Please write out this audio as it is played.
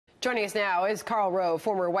Joining us now is Karl Rove,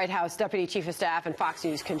 former White House Deputy Chief of Staff and Fox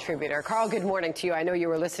News contributor. Karl, good morning to you. I know you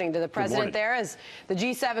were listening to the president there as the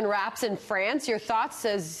G7 wraps in France. Your thoughts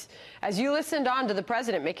as you listened on to the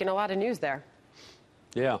president making a lot of news there?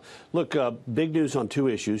 Yeah. Look, big news on two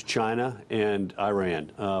issues, China and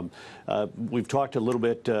Iran. We've talked a little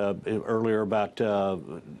bit earlier about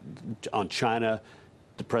on China.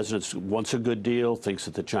 The president wants a good deal, thinks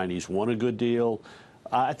that the Chinese want a good deal.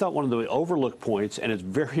 I thought one of the overlooked points, and it's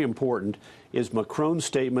very important, is Macron's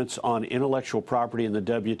statements on intellectual property in the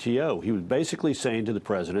WTO. He was basically saying to the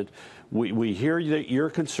president, we hear your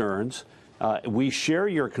concerns. We share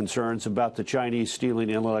your concerns about the Chinese stealing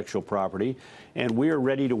intellectual property, and we are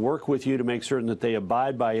ready to work with you to make certain that they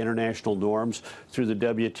abide by international norms through the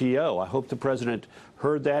WTO. I hope the president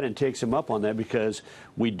heard that and takes him up on that, because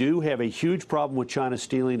we do have a huge problem with China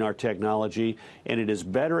stealing our technology, and it is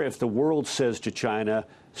better if the world says to China,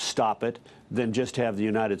 stop it, than just have the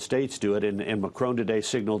United States do it. And Macron today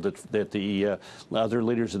signaled that the other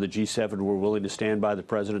leaders of the G7 were willing to stand by the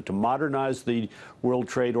president to modernize the World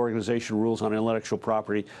Trade Organization rules on intellectual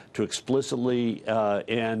property to explicitly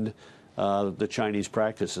end the Chinese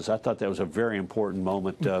practices. I thought that was a very important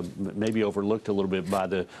moment, maybe overlooked a little bit by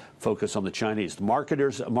the focus on the Chinese. The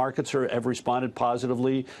markets have responded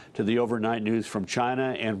positively to the overnight news from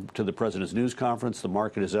China and to the president's news conference. The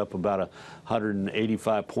market is up about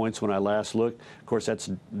 185 points when I last looked. Of course,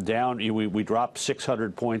 that's down. We dropped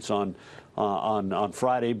 600 points on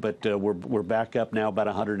Friday, but we're back up now about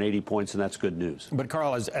 180 points, and that's good news. But,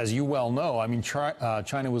 Karl, as you well know, I mean,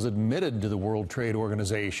 China was admitted to the World Trade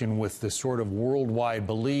Organization with this sort of worldwide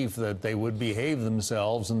belief that they would behave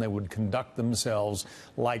themselves and they would conduct themselves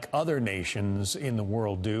like other nations in the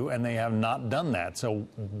world do, and they have not done that. So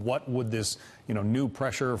what would this, new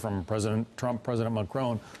pressure from President Trump, President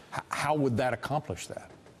Macron, how would that accomplish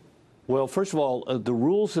that? Well, first of all, the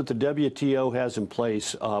rules that the WTO has in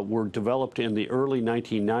place were developed in the early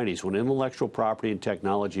 1990s when intellectual property and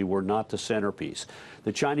technology were not the centerpiece.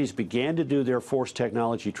 The Chinese began to do their forced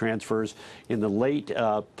technology transfers in the late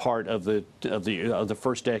part of the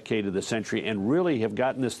first decade of the century, and really have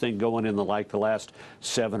gotten this thing going in the last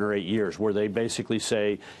 7 or 8 years, where they basically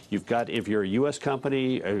say if you're a U.S.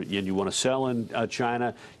 company and you want to sell in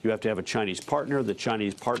China, you have to have a Chinese partner. The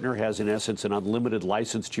Chinese partner has, in essence, an unlimited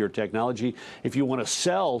license to your technology. If you want to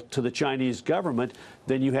sell to the Chinese government,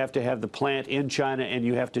 then you have to have the plant in China and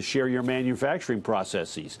you have to share your manufacturing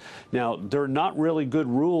processes. Now, there are not really good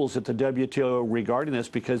rules at the WTO regarding this,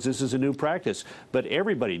 because this is a new practice. But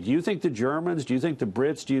everybody, do you think the Germans, do you think the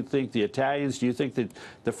Brits, do you think the Italians, do you think that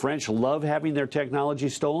the French love having their technology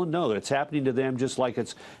stolen? No, it's happening to them just like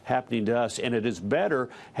it's happening to us. And it is better,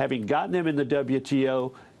 having gotten them in the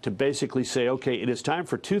WTO, to basically say, okay, it is time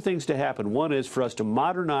for two things to happen. One is for us to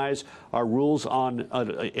modernize our rules on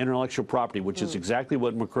intellectual property, which is exactly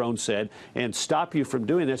what Macron said, and stop you from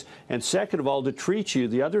doing this. And second of all, to treat you.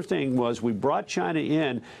 The other thing was we brought China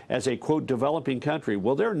in as a, quote, developing country.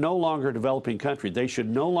 Well, they're no longer a developing country. They should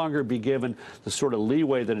no longer be given the sort of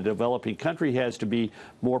leeway that a developing country has to be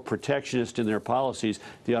more protectionist in their policies.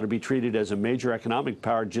 They ought to be treated as a major economic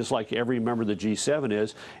power, just like every member of the G7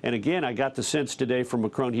 is. And again, I got the sense today from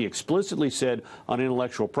Macron, he explicitly said on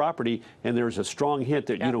intellectual property, and there's a strong hint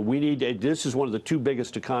that, we need, this is one of the two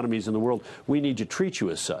biggest economies in the world. We need to treat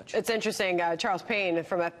you as such. It's interesting. Charles Payne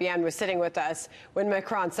from FBN was sitting with us when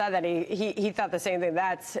Macron said that. He thought the same thing.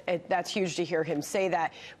 That's huge to hear him say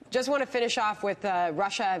that. Just want to finish off with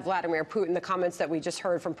Russia, Vladimir Putin, the comments that we just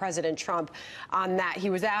heard from President Trump on that. He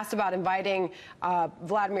was asked about inviting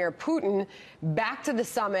Vladimir Putin back to the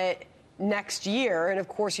summit next year, and of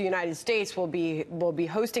course the United States will be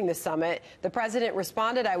hosting the summit. The president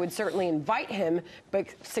responded, I would certainly invite him, but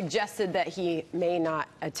suggested that he may not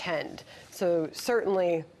attend. So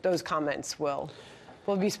certainly those comments will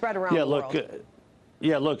be spread around the world.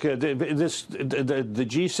 The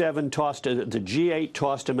G7 tossed, the G8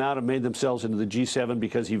 tossed him out and made themselves into the G7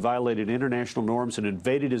 because he violated international norms and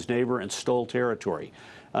invaded his neighbor and stole territory.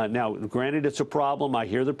 Now, granted, it's a problem. I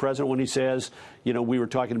hear the president when he says, we were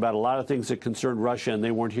talking about a lot of things that concerned Russia and they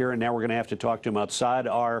weren't here, and now we're going to have to talk to them outside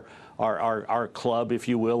our club, if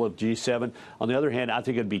you will, of G7. On the other hand, I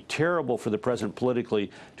think it'd be terrible for the president politically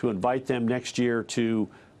to invite them next year to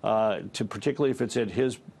particularly if it's at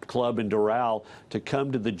his club in Doral, to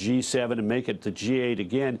come to the G7 and make it the G8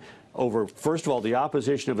 again over, first of all, the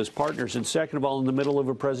opposition of his partners, and second of all, in the middle of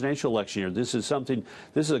a presidential election year. This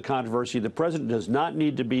is a controversy. The president does not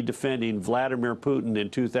need to be defending Vladimir Putin in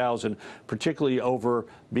 2000, particularly over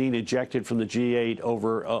being ejected from the G8,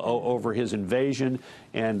 over his invasion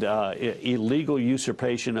and illegal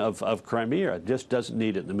usurpation of Crimea. Just doesn't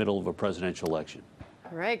need it in the middle of a presidential election.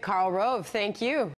 All right, Karl Rove, thank you.